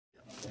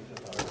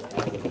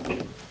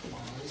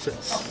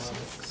6.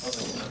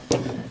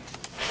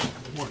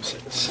 1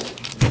 6.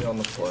 Be on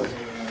the fly.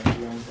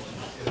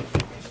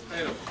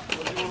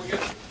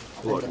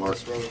 Look, Mark.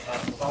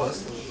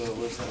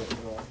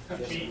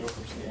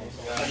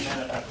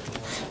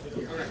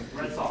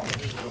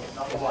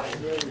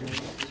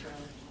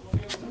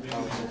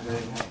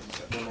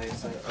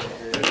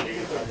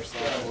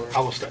 I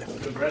will stay.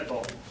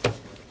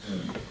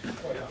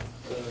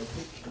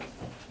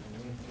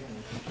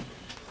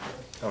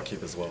 I'll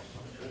keep as well.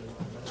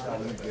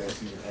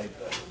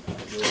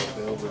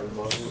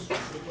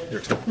 Your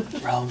turn.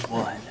 Round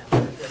 1.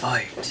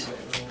 Fight.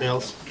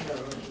 Elves.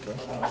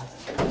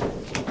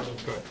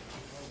 Okay.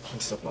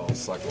 Next up, I'll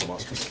cycle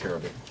Monstrous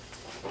Caribou.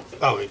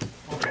 Oh, wait.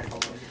 Okay.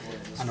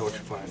 I know what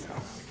you're playing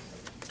now.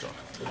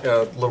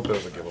 Yeah, a little bit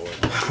of a giveaway.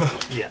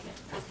 Yeah.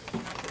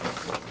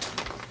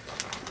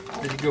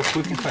 Did you go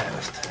quick and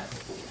fast?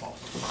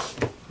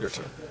 Your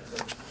turn.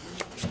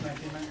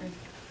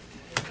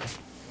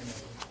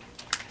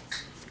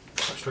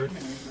 Straight.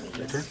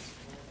 Your turn.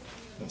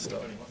 Next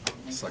up,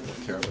 cycle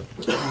Caribou.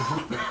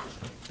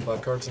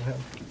 5 cards in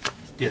hand.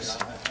 Yes.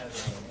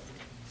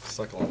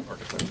 Cycle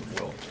Architecture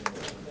Will.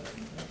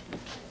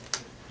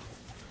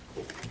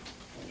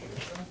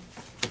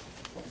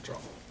 Draw.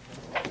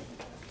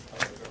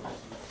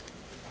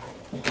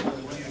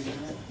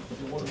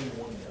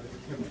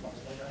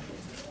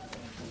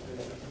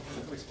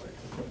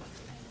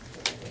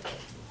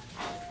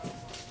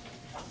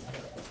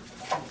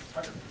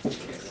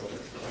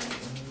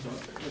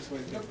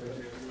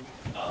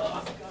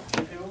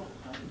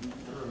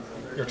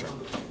 Your turn.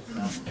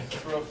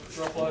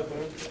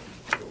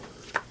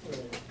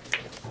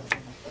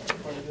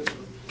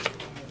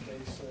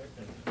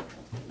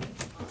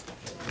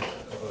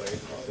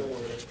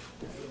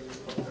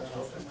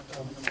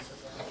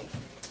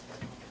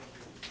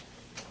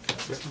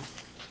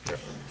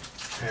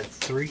 Add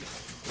 3.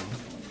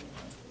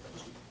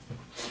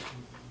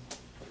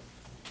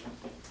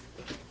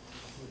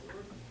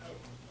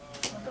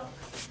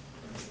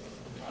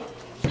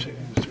 Two,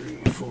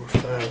 3, 4,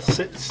 5,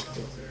 6.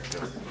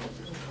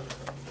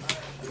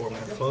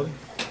 4-man floating.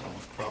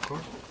 Draw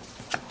card.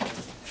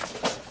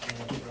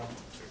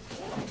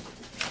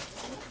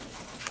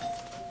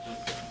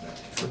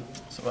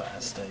 So I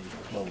stay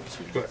low 2.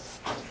 Go ahead.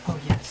 Oh,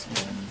 yes.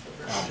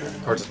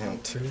 Cards in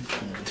hand 2.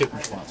 2.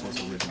 Response was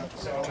original.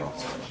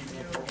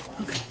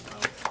 Okay.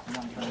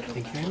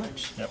 Thank you very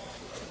much. Yep.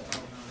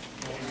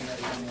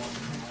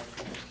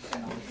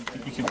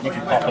 You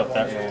can pop up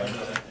that rolling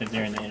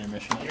during the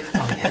intermission. Oh,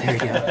 yeah, there you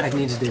go. I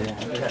need to do that.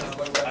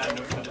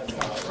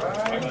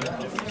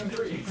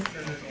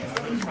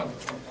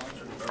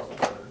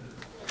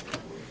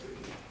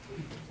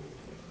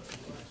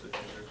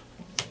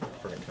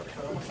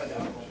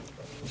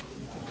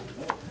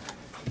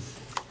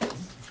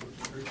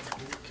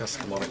 Cast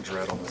Demonic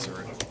Dread on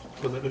Missouri.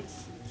 What did that do?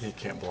 He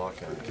can't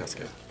block and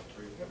cascade.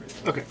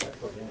 Okay.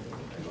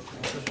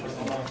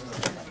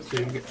 So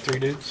you can get 3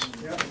 dudes?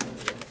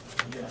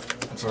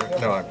 I'm sorry.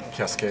 No, I'm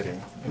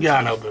cascading. Yeah,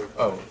 I know, but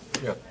Oh,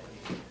 yeah.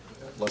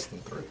 Less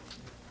than 3.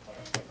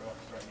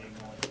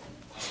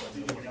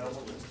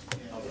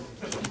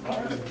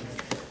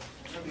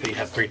 you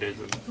have 3 dudes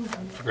in the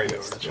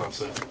graveyard. That's what I'm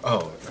saying.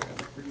 Oh, okay.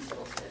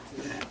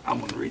 I'm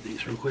going to read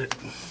these real quick.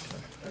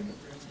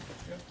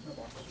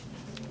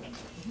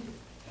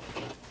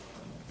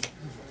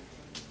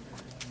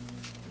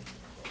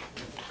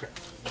 Okay.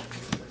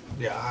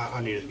 Yeah,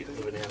 I needed to get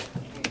moving in.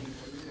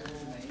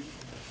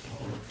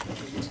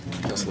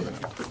 Just living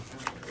out.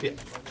 Yeah.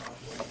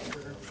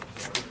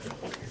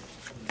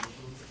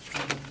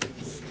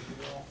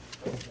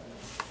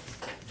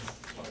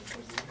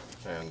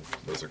 And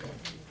those are gone.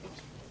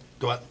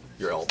 Do what?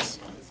 Your elves.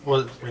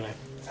 What is your name?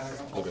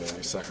 Living in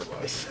your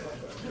sacrifice.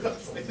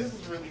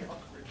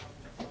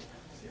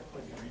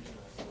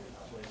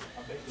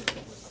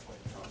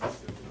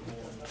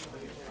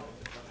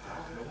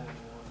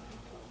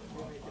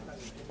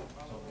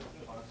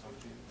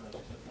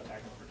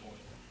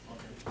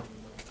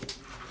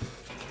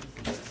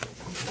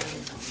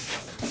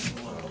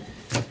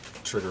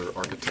 Trigger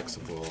Architects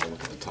of Will.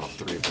 Look at the top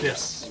 3 of these.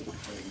 Yes.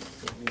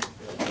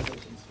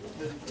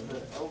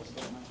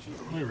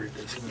 Let me read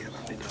this again.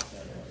 I need to.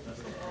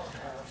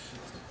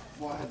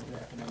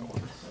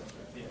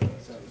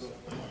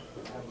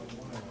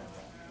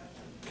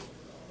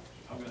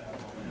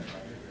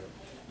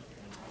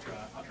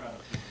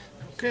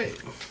 Okay.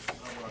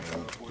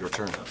 And your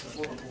turn.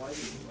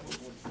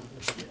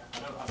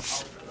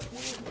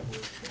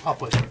 I'll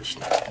play first.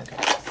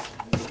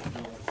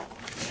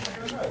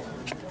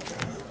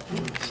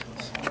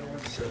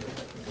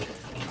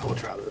 I will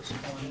try this.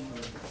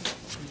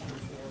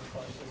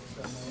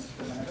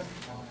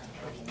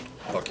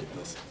 I'll keep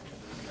this.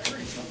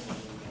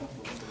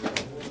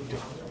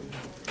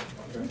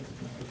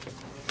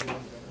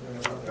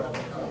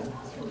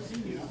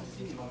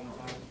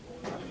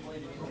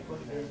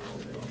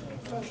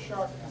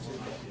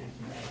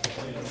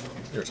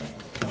 Your turn.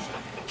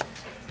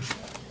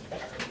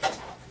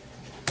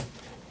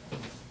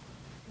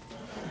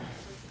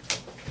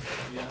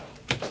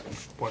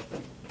 One.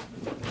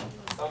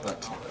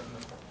 That two.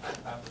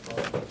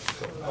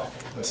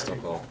 And still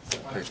go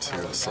pay 2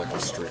 to cycle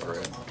street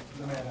grade.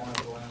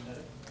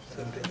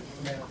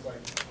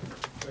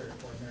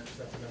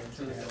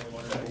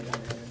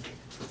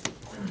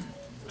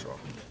 Draw.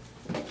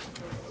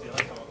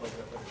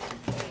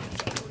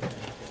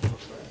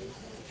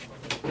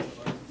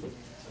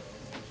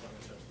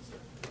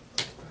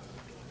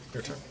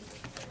 Your turn.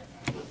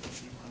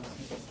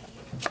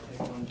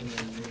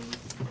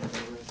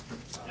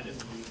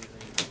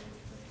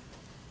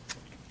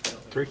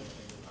 Three.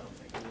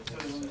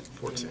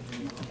 14.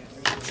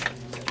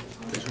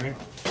 Raise your hand.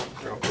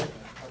 Draw.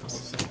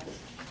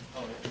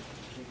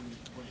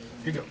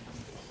 Here you go.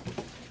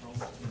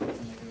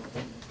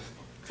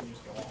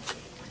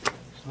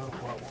 It's not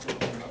what I want.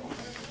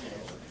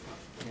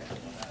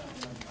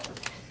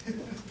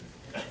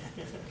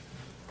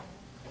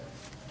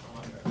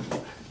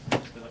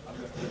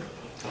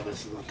 Oh,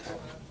 this is untapped.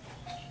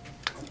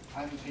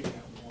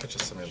 It's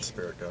just an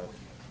spirit god.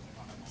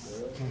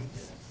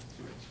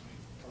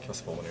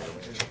 Plus 1 when you're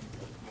range.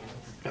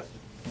 Yep.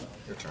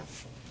 Your turn.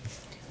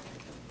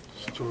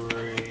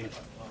 Story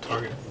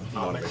target.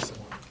 Non-basic.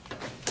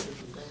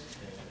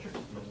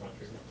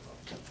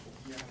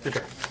 Your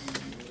turn.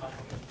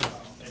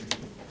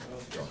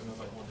 Draw.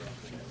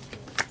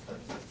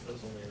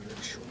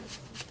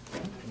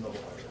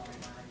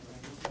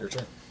 Your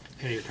turn.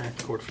 Yeah, your turn.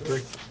 Cord for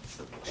 3.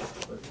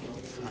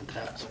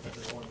 Untapped.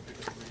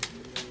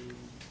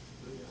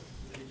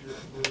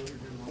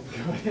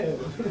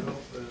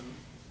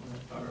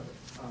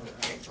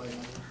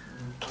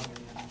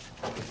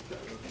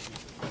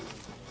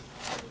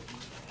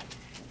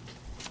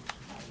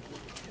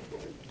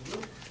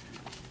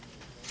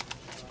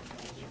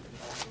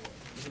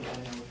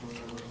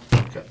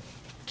 Okay.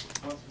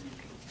 I'll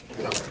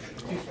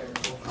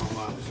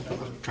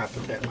try to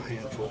put that in my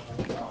hand full.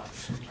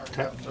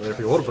 Tap. I mean, if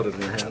you want to put it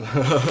in your hand.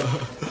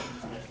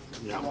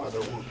 No, I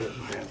don't want to put it in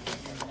my hand.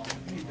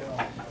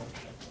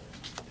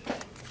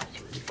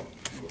 3, 4,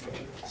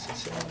 5, 6,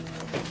 7.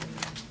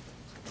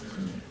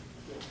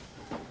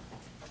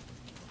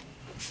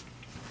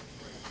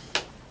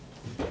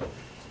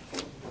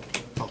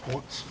 Up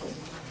once.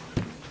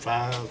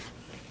 5,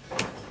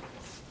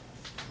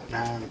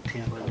 9,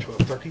 10, 11, 12,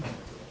 13.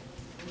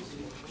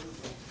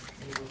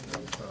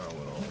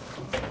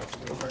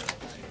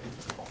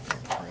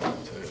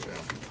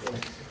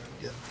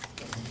 Yep.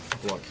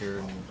 Block here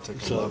and take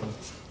So, 11.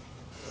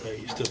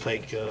 you still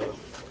take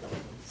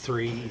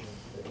 3,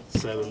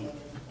 7,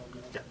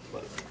 yeah,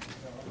 11.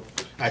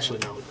 Actually,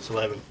 no, it's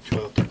 11,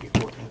 12, 13,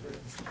 14.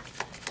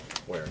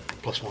 Where?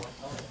 Plus 1.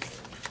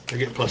 They're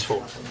getting plus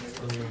 4.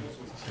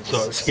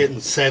 So it's getting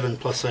 7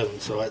 plus 7.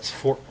 So that's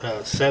 4,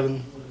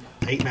 7,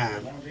 8,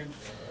 9,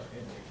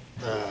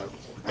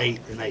 8,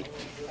 and 8.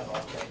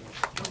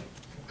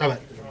 Oh, wait.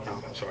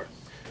 No, I'm sorry.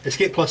 It's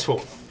getting plus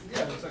 4.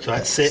 So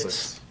that's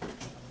 6.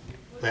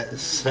 That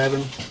is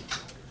 7,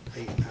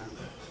 8, 9,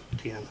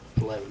 10,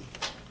 11,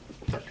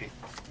 13.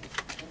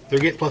 They're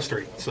getting plus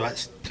 3. So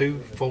that's 2,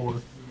 4,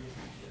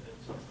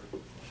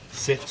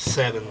 6,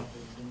 7.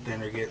 Then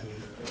they're getting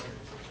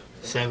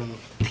 7,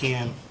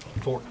 10,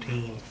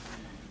 14,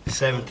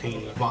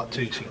 17. You bought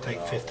 2, so you take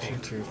 15.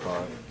 2,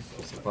 5.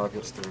 So 5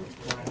 gets through.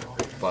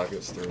 5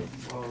 gets through.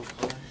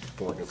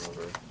 4 gets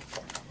through.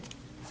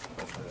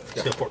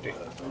 Still 14.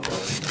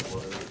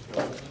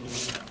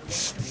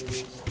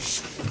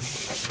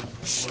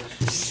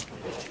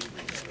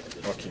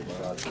 I'll keep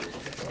mine.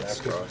 That's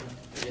dry.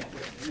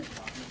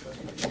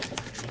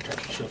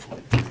 Shuffle.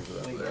 Leave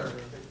that there.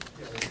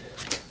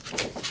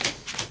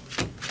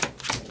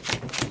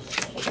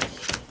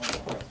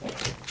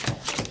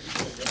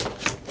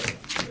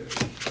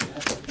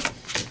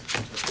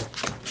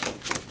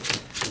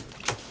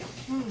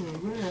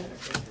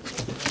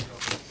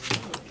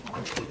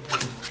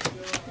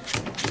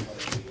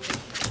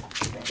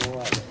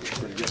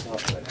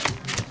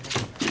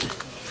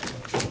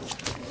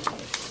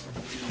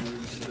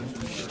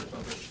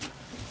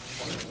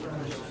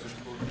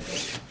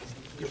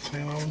 Good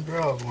thing I won't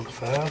draw 1 to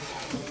 5.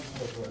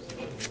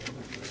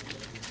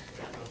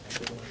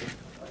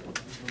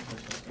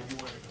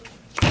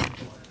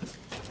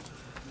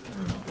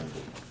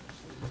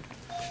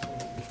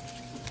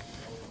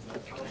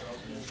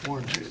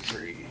 One, 2,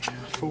 3,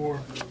 4,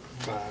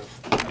 5.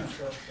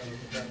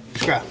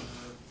 Scrap.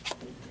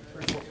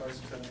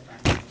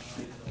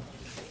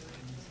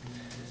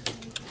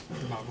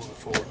 Not 1 to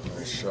 4.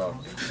 Nice shot.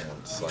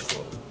 And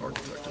cycle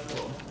architect as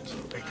well. So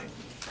 18.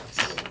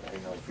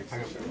 I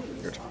got it.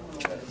 Your turn.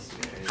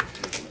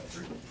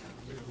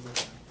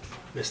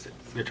 Missed it.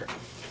 Your turn.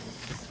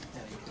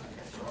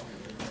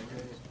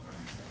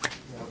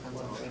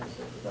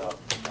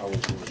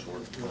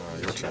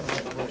 Your turn.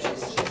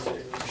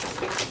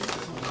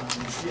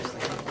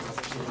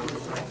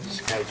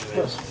 Scavenge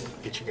this.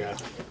 Get your guy.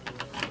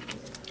 I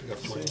got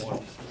 21.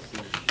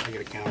 I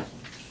get a counter.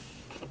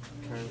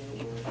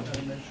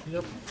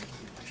 Yep.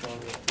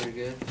 Pretty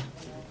good.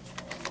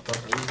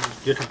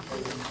 Your turn.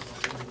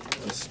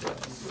 This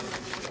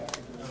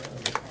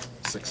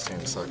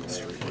 16 cycle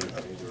street.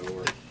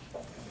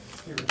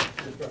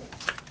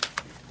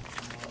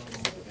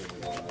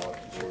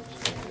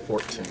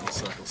 14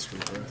 cycle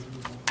street breath.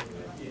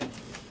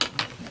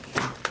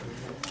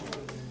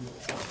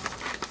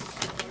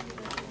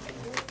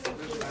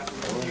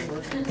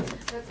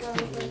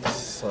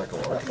 Cycle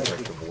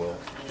architect of will.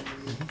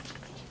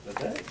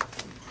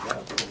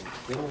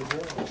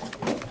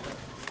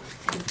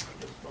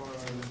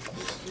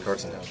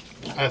 Cards in hand.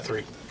 I have 3.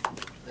 It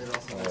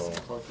also has some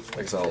clunky.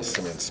 Exile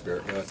Simian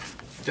Spirit Guide.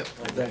 Yep.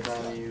 That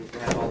time you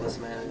grab all this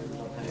mana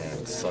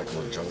And Cycle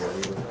of Jungle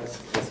Weaver.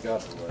 It's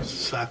got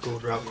Cycle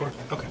drought card.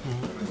 Okay.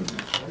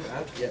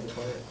 I'd get and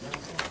play it.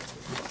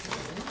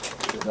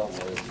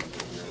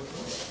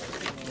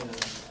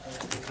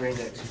 Green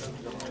decks.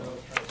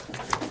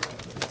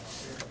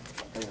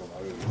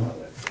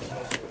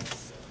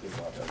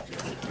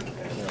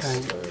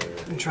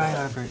 Try it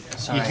over.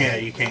 Sorry.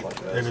 You can't. It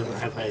doesn't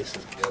have haste.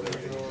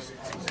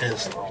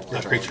 It's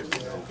a creature.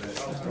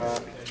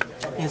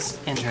 It's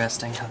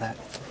interesting how that.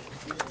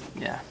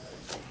 Yeah.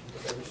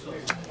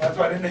 That's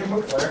why I didn't name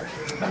it Claire.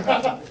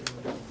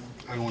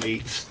 I'm going to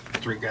eat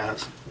 3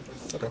 guys.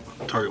 Okay.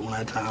 Target one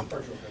at a time.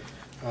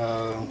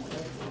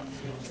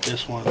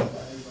 This one,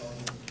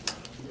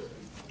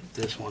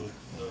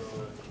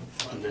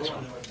 and this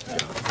one.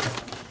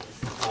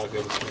 I'll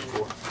go to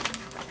 24.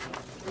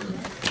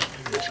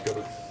 This go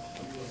to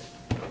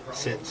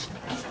 6.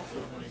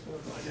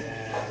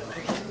 And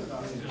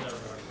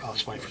I'll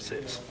swing for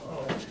 6.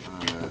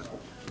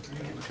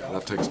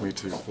 That takes me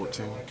to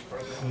 14.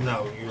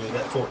 No, you're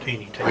at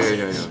 14. You take Oh,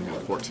 6. yeah.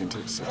 14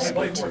 takes 6.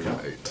 8 to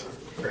 8.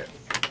 Correct.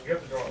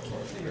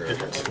 You're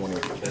at 20.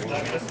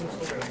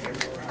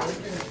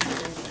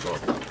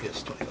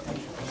 Yes, 25.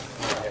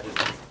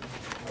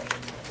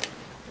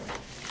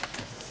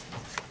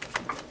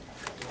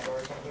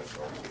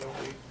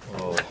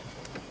 Oh,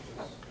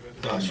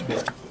 Gosh, you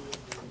got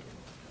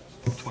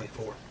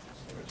 24.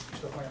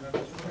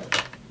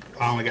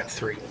 I only got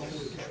 3.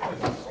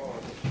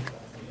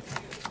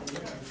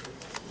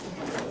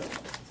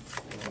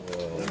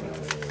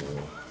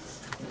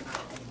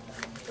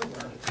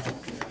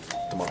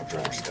 Demonic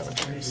Dredger's got a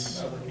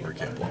chase. Or you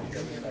can't block.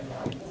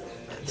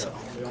 So,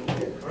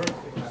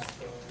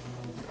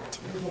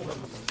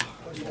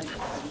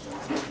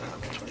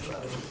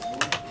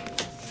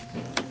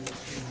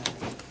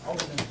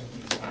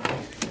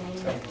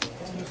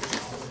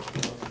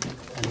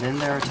 And then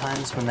there are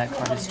times when that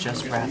card is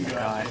just Wrath of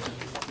God.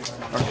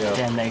 Or Yeah.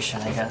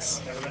 Damnation, I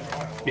guess.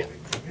 yeah,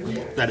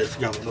 that is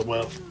Gums of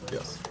Wealth.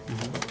 Yes.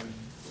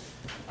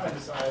 I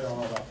don't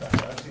know about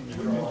that. I've seen you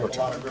draw a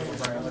lot of Griffin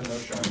Brand and no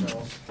shine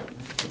girls.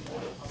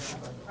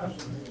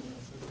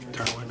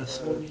 Turn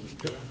witness.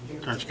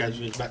 Turn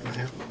schedule is back in my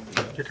hand.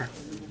 Your turn.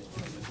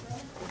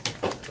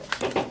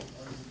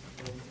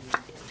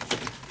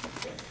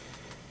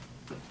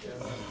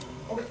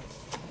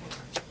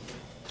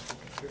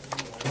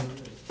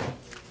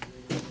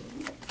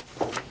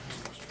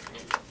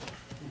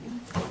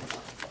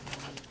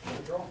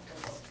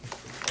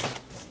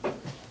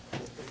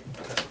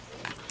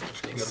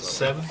 You go to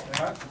 7.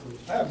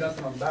 I have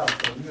nothing on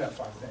Battlefield. You have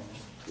 5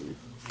 things.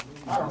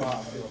 I don't know how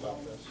I feel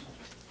about this.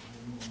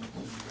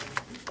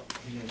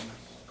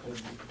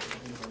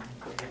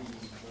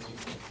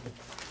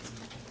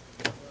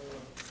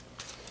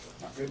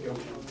 Not good, go.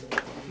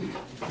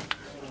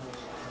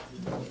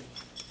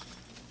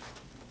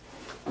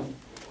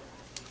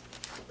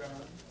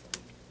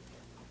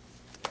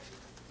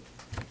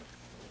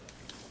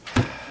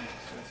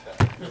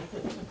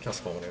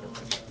 Cast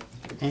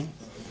Fulminator.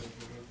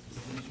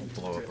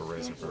 Blow up a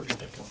Razor Burst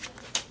thinking.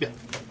 Yeah.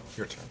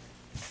 Your turn.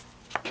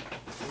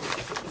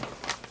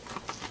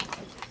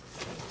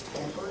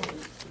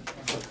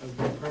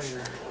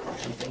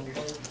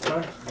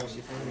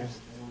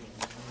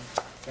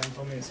 Sam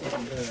told me to switch to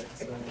it,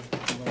 so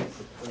I'm like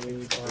the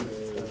lead part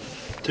is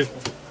 2.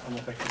 I'm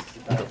affected to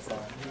the bad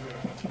side.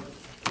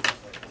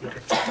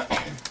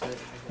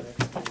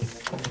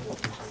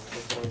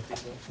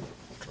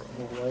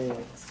 The way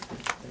it's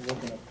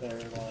looking up there,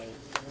 like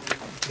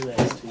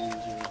 2x2s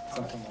or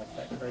something like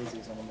that crazy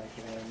is gonna make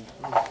it in.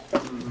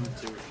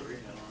 2 or 3.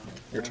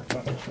 Your turn.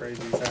 Something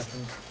crazy is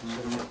happening.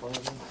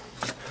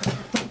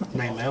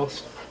 Name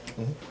Elves.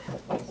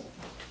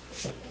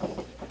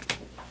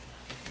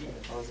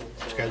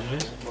 Schedule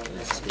is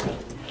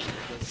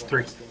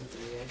 3.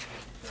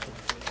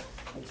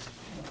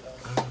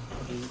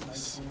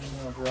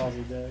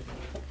 Drowsy deck.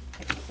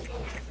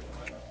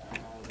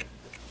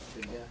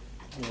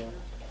 Yeah.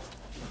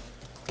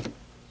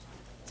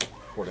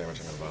 4 damage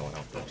and a violent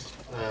outburst.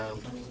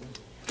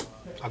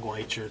 I'm going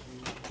to eat your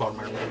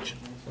Vladimir Mage.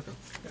 Okay.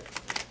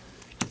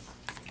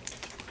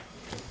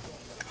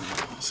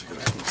 So you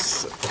got a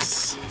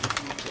 26.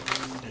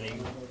 And you,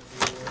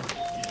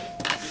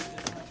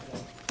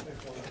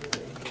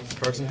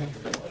 Cards in hand?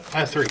 I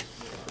have 3.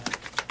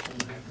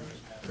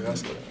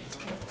 Cast it.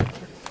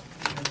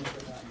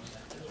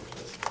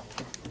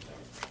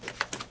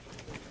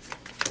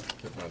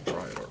 Get my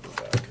Dryad Arbor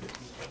back.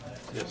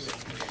 Yes.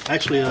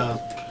 Actually,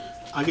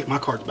 I get my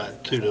cards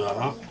back too, do I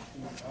not?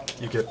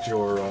 You get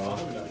your,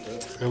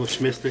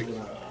 Elvish Mystic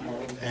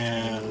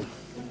and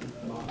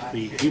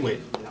the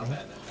E-Wave.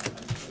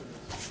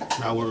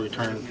 I will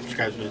return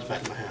Scratch Boots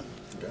back in my hand.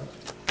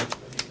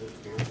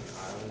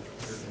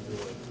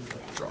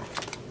 draw.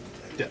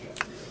 Yeah.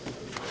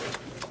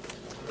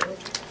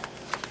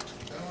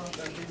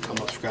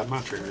 Almost forgot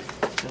my trigger.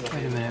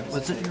 Wait a minute,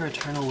 wasn't your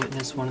Eternal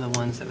Witness one of the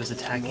ones that was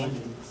attacking?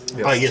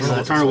 Yes. Oh yes,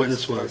 the Eternal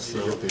Witness was.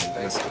 You get the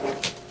basic.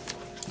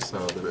 So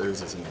the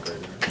ooze is in the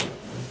graveyard.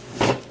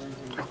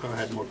 I thought I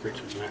had more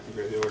creatures than that in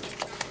the graveyard.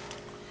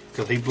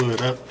 Because he blew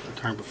it up the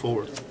turn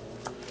before.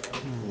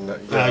 No, I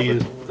yeah,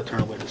 used the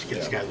Eternal Witness to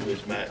get Scratch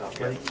Boots back. Yeah.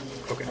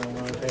 Okay. I don't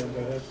know, they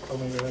told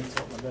me to go ahead and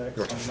sort my deck,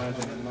 so I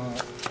imagine it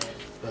not.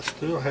 I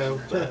still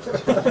have that.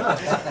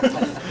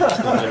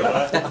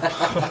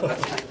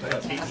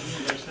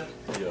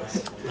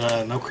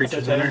 yes. No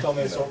creatures in They there. told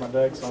me to sort my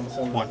deck, so I'm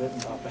assuming One. I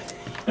didn't pop it.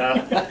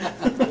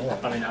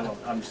 I mean,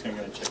 I'm just gonna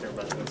go and check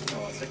everybody that's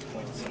all 6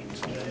 points.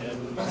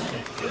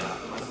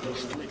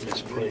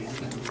 It's pretty.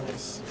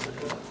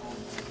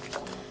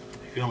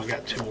 If you only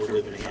got 2 more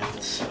living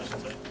hands,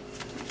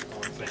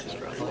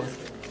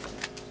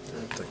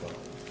 Take one.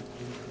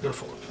 go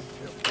for it.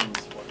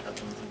 What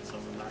happens in some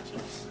of the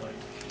matches, like.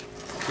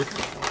 Your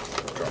turn.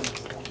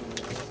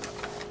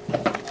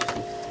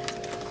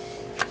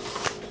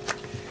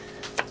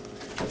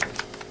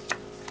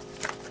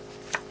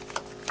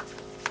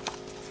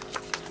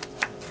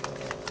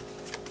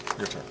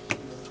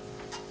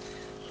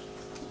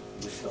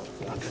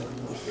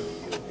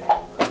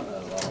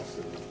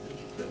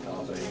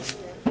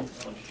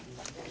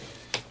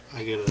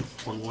 I get a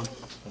 1/1.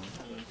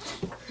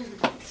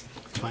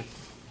 It's fine.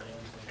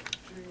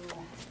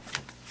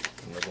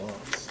 And the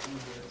blocks.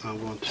 I'm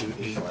going to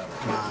eat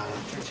my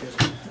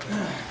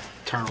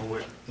Eternal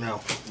Wit.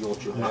 No,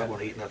 I'm not going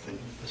to eat nothing.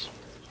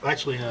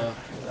 Actually, no,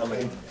 I'm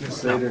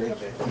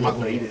not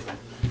going to eat it.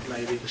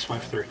 Maybe. It's my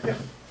 3. I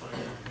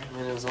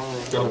mean, it was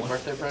only Go. a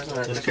birthday present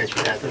or In this case,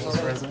 we had this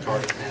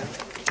card in hand.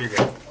 You're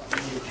good.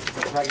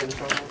 if I get in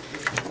trouble.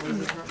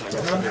 It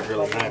doesn't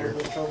really matter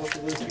if you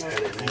had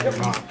it in hand or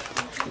not.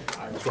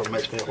 That's what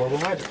makes me a horrible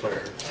Magic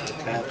player.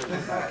 Tap.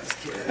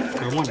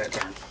 I won that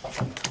turn.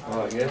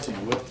 Well, I guess you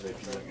wouldn't if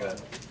you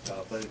got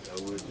top 8,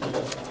 I would.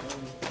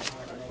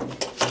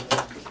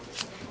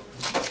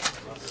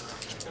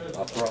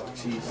 I brought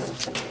cheese.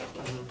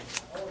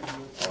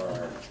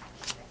 Or,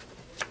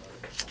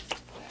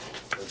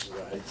 this is, I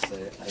hate to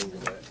say it,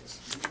 Anglex.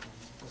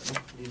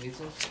 Do you need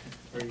some?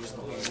 Or you just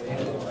don't want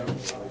to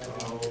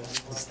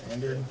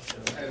Standard.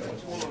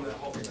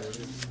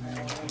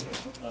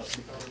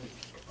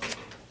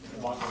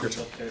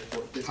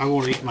 I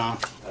want to eat my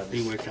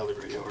E-Way Kelly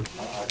Graveyard.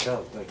 I kind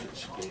of think it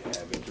should be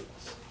habit.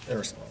 In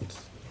response.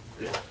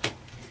 Yeah.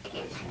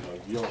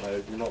 You don't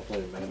have, you're not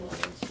playing main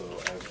lane, so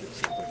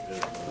habit's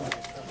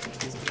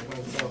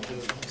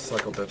something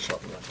Cycle dead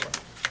shot in that way.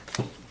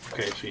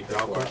 Okay, so you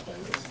draw good. it.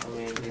 I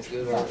mean, he's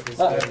good or he's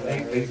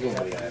good. He's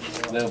gonna be habit.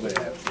 They'll be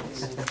habit.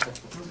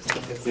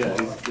 Yeah,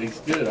 he's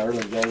good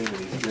early game and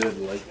he's good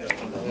late game.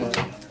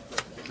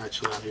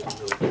 Actually, I need to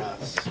know the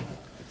guys.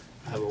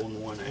 I have a 1/1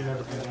 You're and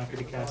never gonna happy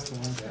to cast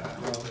one.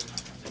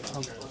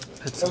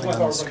 Put something on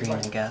the screen, I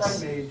guess.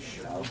 Pride Mage,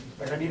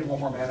 like I needed one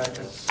more mana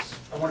because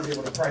I want to be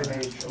able to Pride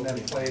Mage and then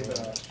play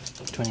the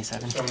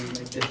 27. so you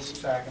make this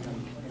stack and then,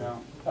 you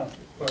know, I don't know,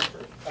 but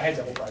I had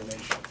double Pride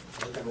Mage.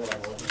 That's kind of what I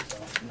was, so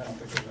I don't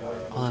think there's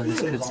really. Although this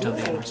could still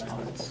be in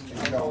response.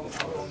 I know.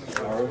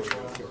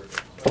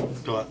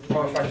 do it.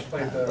 Or if I just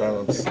played the.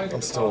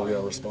 I'm still,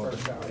 yeah, responding.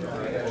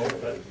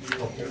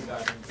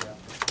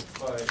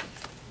 But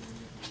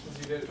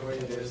you did it the way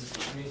you did.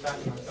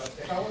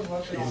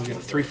 You can get a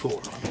 3/4.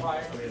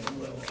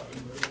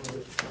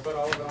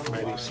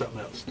 Maybe something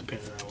else,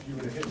 depending on. You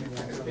would have hit me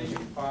with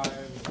 85,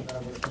 and then I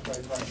would have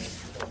played Pride Mage.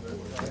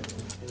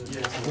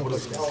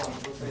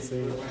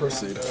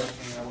 Proceed.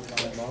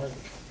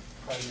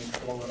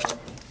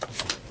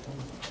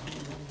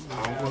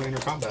 I'm going to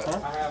enter combat. I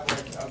have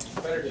like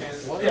a better chance.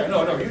 Yeah, no,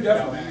 you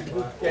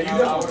definitely. Yeah, you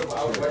definitely. I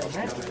would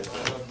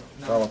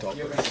I want to talk.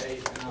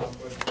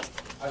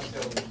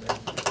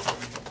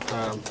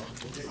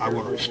 I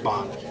want to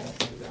respond.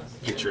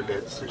 Get your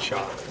deaths to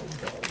shot.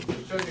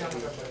 Go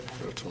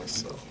to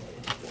 27.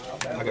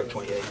 I got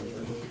 28.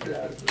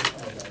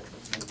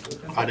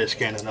 I just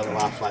scanned another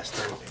life last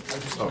turn.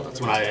 Oh,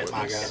 that's When I had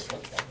my guy.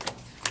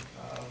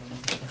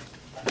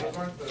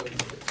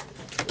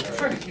 I'm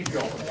trying to keep you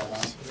all in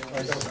that. I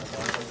don't know.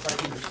 I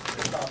can just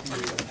stop you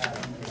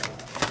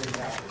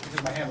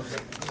because my hand was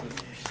like.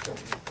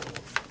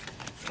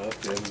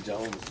 Devin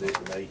Jones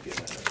didn't make it.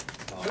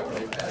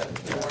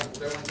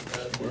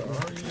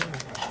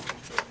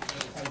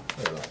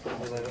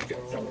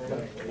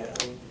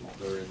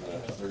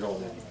 They're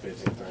going in the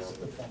 15th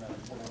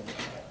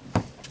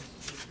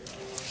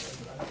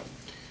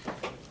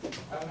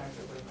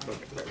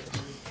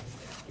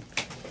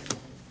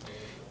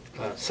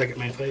round. Second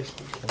main phase.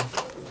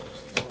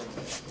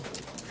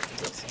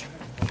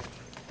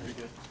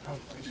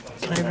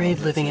 Can I read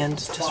Living End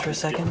just for a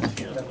second?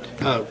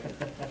 Oh,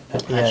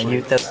 Yeah, actually,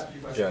 you. That's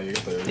Yeah, you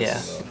get the ooze. Yeah.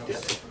 And, yeah.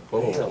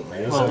 Oh,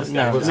 man. Well,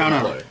 no. What's No, it no.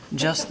 play?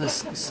 Just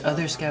the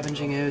other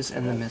scavenging ooze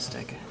and the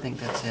mystic. I think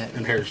that's it.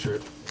 And hair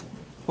strip.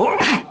 No,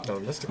 the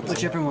Mystic was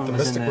Whichever in, one the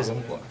was in Mystic the- was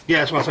in play. Yeah,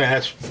 that's what I'm saying.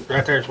 That's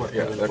right there is what.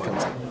 Yeah, that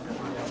comes in.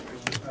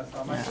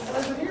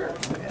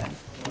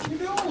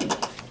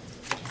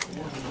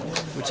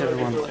 Whichever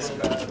one was.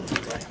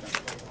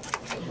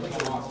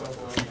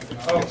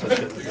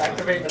 Oh,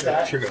 activate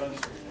that. Sure go.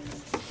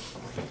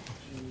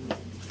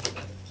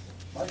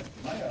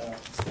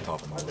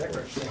 Top of my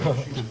Decoration she's real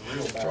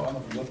bad. I don't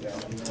know if you looked at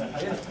it. I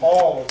did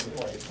all over the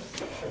place.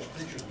 There's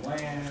creatures,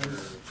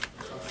 lands.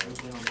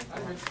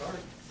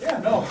 Yeah,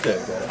 no.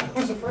 I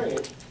was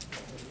afraid.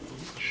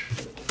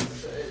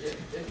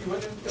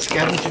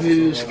 Scavenging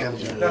ooze,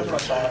 scavenging That's what I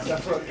ooze. thought.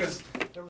 That's what, because